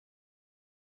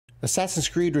Assassin's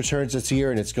Creed returns this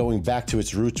year, and it's going back to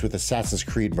its roots with Assassin's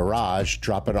Creed Mirage,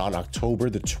 dropping on October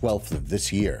the 12th of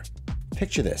this year.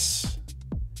 Picture this.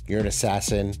 You're an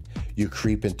assassin, you're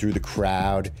creeping through the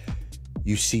crowd,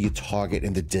 you see a target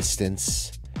in the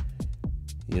distance.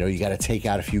 You know, you got to take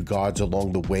out a few guards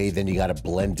along the way, then you got to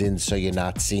blend in so you're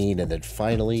not seen, and then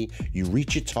finally you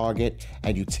reach your target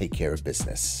and you take care of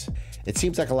business. It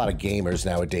seems like a lot of gamers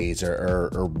nowadays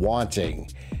are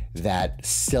wanting that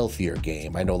stealthier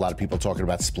game. I know a lot of people talking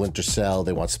about Splinter Cell.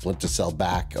 They want Splinter Cell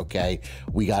back, okay?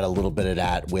 We got a little bit of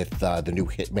that with the new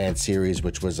Hitman series,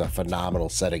 which was a phenomenal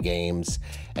set of games.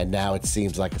 And now it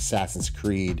seems like Assassin's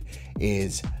Creed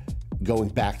is going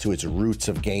back to its roots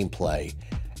of gameplay.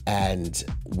 And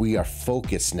we are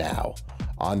focused now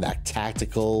on that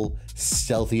tactical,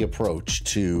 stealthy approach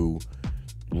to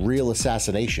real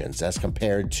assassinations as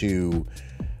compared to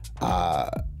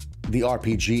the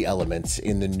RPG elements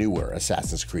in the newer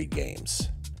Assassin's Creed games.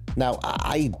 Now,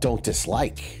 I don't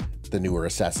dislike the newer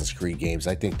Assassin's Creed games.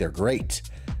 I think they're great.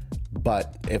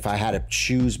 But if I had to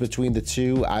choose between the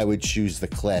two, I would choose the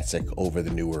classic over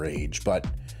the newer age. But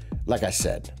like I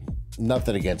said,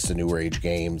 nothing against the newer age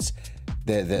games.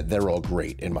 They're all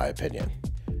great, in my opinion.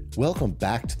 Welcome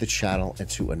back to the channel and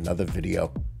to another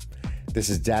video. This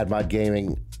is Dad Mod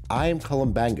Gaming. I am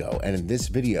Columbango, and in this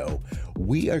video,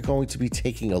 we are going to be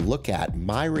taking a look at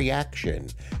my reaction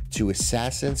to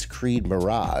Assassin's Creed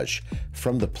Mirage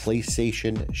from the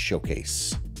PlayStation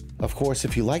Showcase. Of course,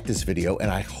 if you like this video, and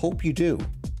I hope you do,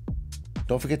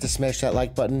 don't forget to smash that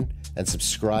like button and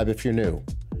subscribe if you're new.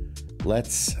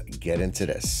 Let's get into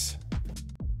this.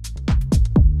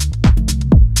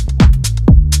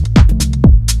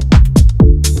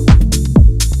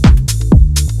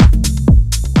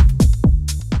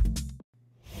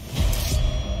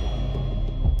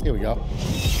 Here we go.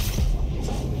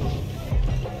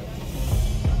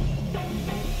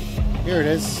 Here it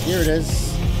is. Here it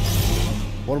is.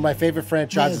 One of my favorite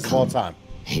franchises of all time.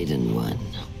 Hidden One.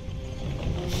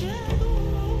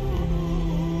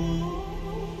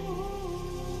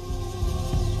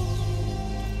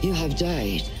 You have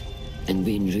died and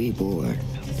been reborn.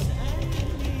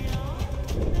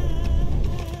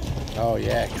 Oh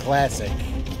yeah, classic.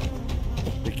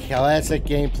 The classic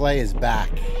gameplay is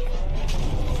back.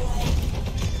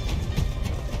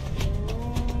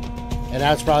 And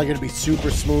now it's probably going to be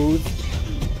super smooth.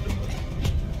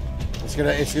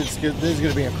 This is going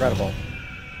to be incredible.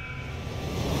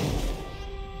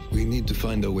 We need to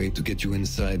find a way to get you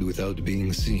inside without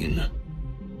being seen.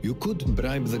 You could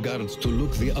bribe the guards to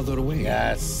look the other way.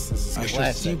 Yes, this is classic. I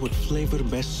shall see what flavor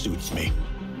best suits me.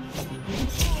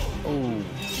 Oh.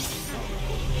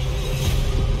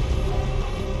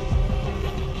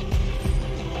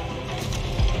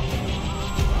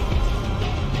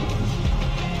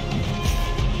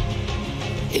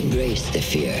 Embrace the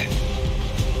fear.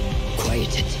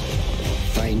 Quiet it.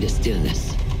 Find the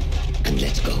stillness. And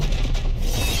let's go.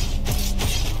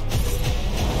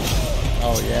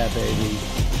 Oh yeah, baby.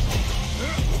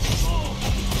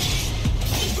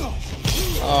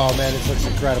 Oh man, this looks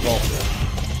incredible.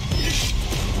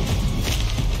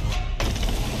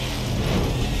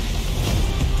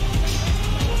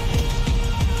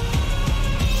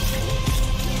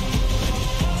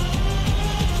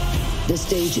 The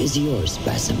stage is yours,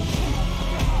 Basim.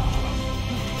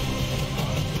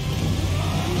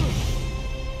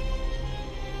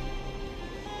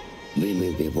 We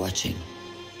will be watching.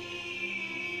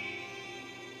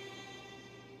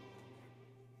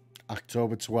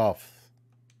 October 12th.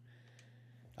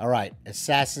 All right,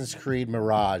 Assassin's Creed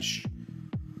Mirage.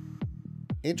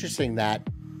 Interesting that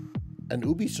an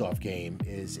Ubisoft game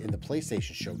is in the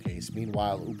PlayStation Showcase.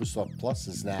 Meanwhile, Ubisoft Plus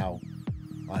is now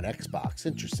on Xbox.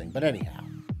 Interesting. But anyhow,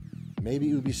 maybe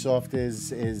Ubisoft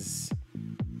is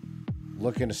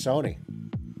looking to Sony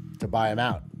to buy them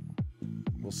out.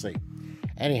 We'll see.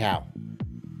 Anyhow,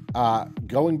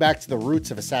 going back to the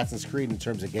roots of Assassin's Creed in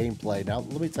terms of gameplay. Now,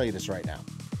 let me tell you this right now.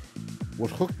 What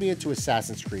hooked me into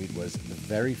Assassin's Creed was the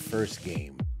very first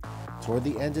game. Toward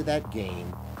the end of that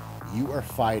game, you are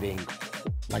fighting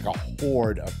like a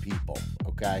horde of people,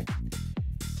 okay?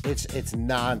 It's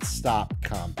non-stop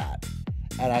combat.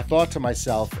 And I thought to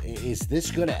myself, is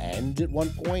this going to end at one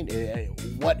point?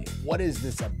 What is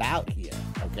this about here?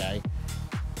 Okay.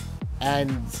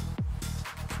 And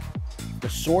the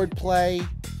swordplay,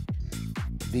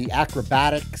 the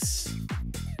acrobatics,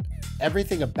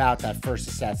 everything about that first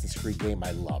Assassin's Creed game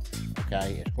I loved.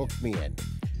 Okay. It hooked me in.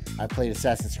 I played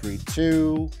Assassin's Creed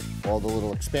 2, all the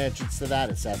little expansions to that,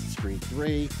 Assassin's Creed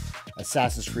 3,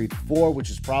 Assassin's Creed 4, which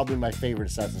is probably my favorite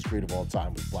Assassin's Creed of all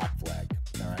time, with Black Flag.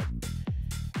 All right.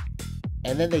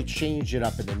 and then they change it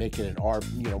up and they make it an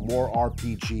more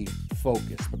RPG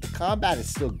focused. But the combat is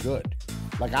still good.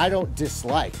 Like, I don't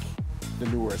dislike the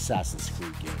newer Assassin's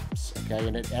Creed games, okay?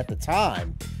 And at the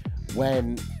time,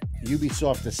 when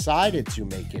Ubisoft decided to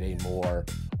make it a more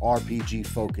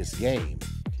RPG-focused game,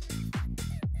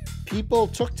 people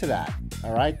took to that,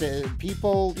 all right? The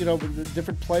people, the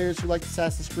different players who liked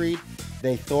Assassin's Creed,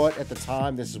 they thought at the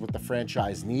time this is what the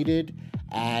franchise needed,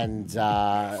 and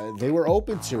they were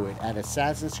open to it. And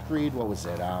Assassin's Creed, what was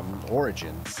it?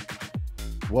 Origins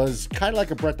was kind of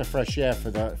like a breath of fresh air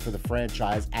for the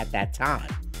franchise at that time.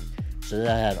 So they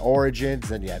had Origins,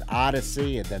 then you had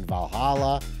Odyssey, and then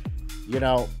Valhalla.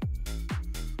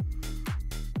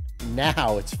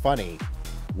 Now it's funny.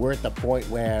 We're at the point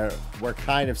where we're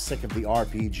kind of sick of the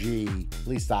RPG, at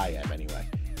least I am anyway.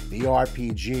 The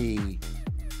RPG,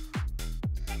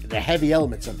 the heavy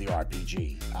elements of the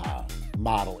RPG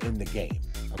model in the game,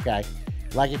 okay?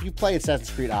 Like, if you play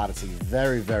Assassin's Creed Odyssey,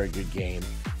 very, very good game.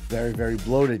 Very, very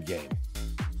bloated game.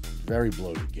 Very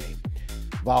bloated game.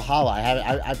 Valhalla,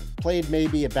 I played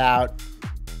maybe a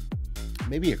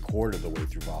quarter of the way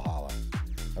through Valhalla.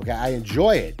 Okay, I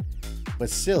enjoy it, but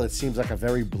still, it seems like a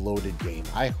very bloated game.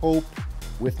 I hope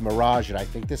with Mirage, and I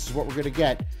think this is what we're going to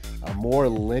get, a more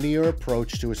linear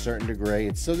approach to a certain degree.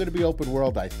 It's still going to be open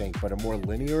world, I think, but a more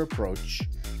linear approach.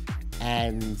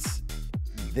 And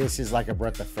this is like a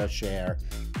breath of fresh air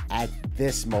at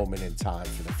this moment in time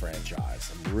for the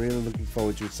franchise. I'm really looking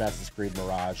forward to Assassin's Creed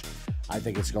Mirage. I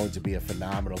think it's going to be a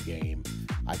phenomenal game.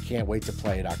 I can't wait to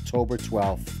play it October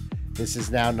 12th. This is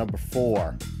now number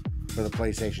 4 for the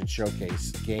PlayStation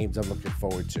Showcase games I'm looking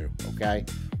forward to, okay?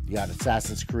 You got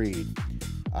Assassin's Creed,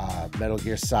 Metal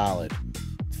Gear Solid,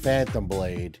 Phantom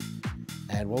Blade,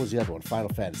 and what was the other one? Final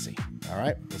Fantasy. All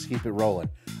right, let's keep it rolling.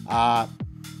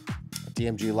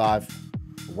 DMG Live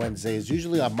Wednesdays,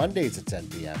 usually on Mondays at 10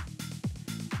 p.m.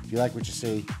 If you like what you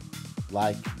see,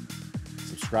 like,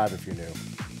 subscribe if you're new.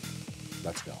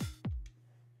 Let's go.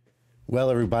 Well,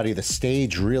 everybody, the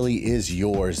stage really is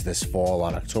yours this fall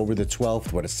on October the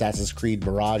 12th when Assassin's Creed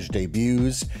Mirage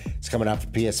debuts. It's coming out for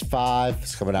PS5,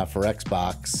 it's coming out for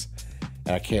Xbox,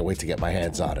 and I can't wait to get my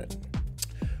hands on it.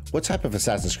 What type of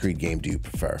Assassin's Creed game do you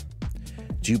prefer?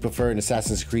 Do you prefer an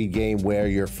Assassin's Creed game where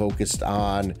you're focused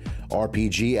on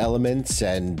RPG elements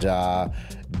and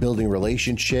building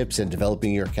relationships and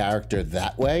developing your character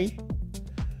that way?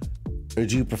 Or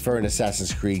do you prefer an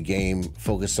Assassin's Creed game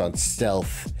focused on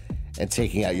stealth and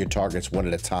taking out your targets one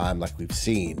at a time like we've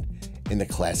seen in the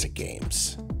classic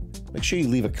games? Make sure you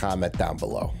leave a comment down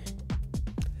below.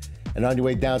 And on your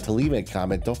way down to leaving a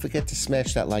comment, don't forget to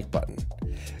smash that like button.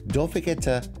 Don't forget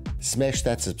to smash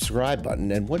that subscribe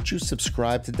button. And once you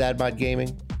subscribe to DadMod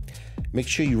Gaming, make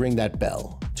sure you ring that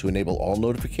bell to enable all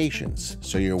notifications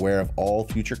so you're aware of all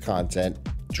future content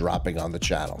dropping on the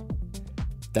channel.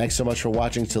 Thanks so much for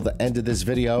watching till the end of this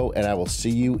video, and I will see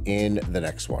you in the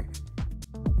next one.